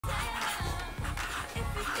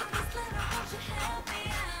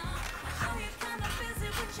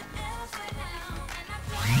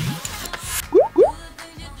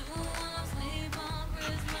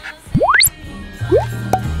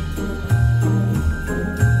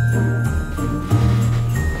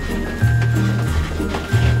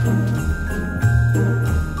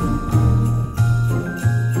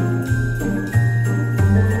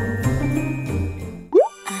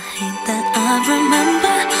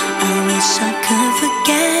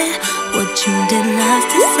You did last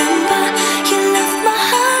December. You left my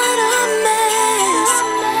heart a mess,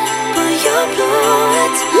 but you blew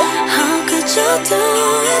it. How could you do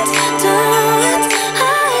it? Do it?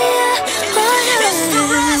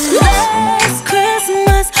 Last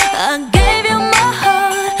Christmas I gave you my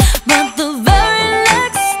heart, but the very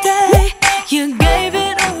next day you gave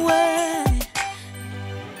it away.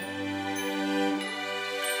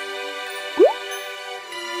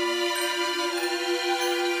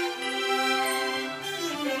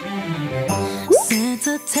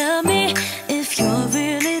 Santa, tell me if you're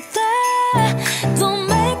really there. Don't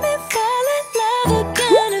make me fall in love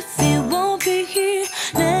again if you won't be here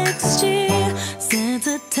next year.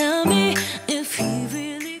 Santa, tell me if he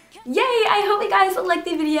really can. Yay! I hope you guys liked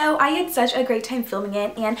the video. I had such a great time filming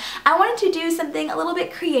it, and I wanted to do something a little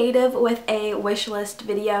bit creative with a wish list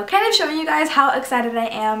video, kind of showing you guys how excited I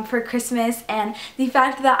am for Christmas and the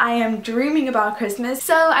fact that I am dreaming about Christmas.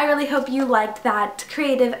 So I really hope you liked that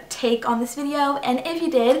creative take on this video, and if you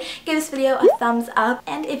did, give this video a thumbs up,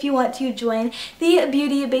 and if you want to join the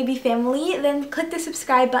Beauty Baby family, then click the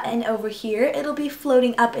subscribe button over here. It'll be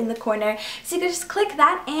floating up in the corner, so you can just click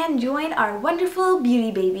that and join our wonderful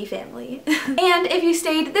Beauty Baby family. And if you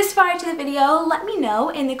stayed this far into the video, let me know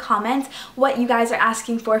in the comments what you guys are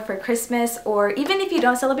asking for Christmas, or even if you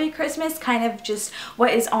don't celebrate Christmas, kind of just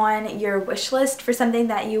what is on your wish list for something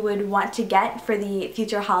that you would want to get for the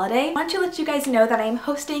future holiday. I want to let you guys know that I am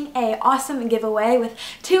hosting an awesome giveaway with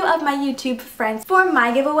 2 of my YouTube friends. For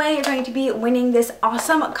my giveaway, you're going to be winning this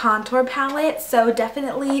awesome contour palette, so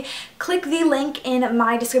definitely click the link in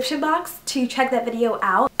my description box to check that video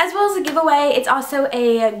out. As well as the giveaway, it's also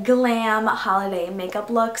a glam holiday makeup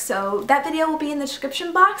look, so that video will be in the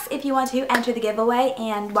description box if you want to enter the giveaway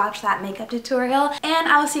and watch that makeup tutorial. And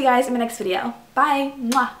I will see you guys in my next video. Bye!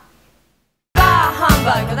 Mwah! Bah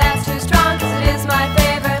humbug, well that's too strong, cause it is my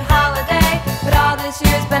favorite holiday, but all this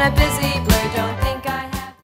year's been a busy blur, don't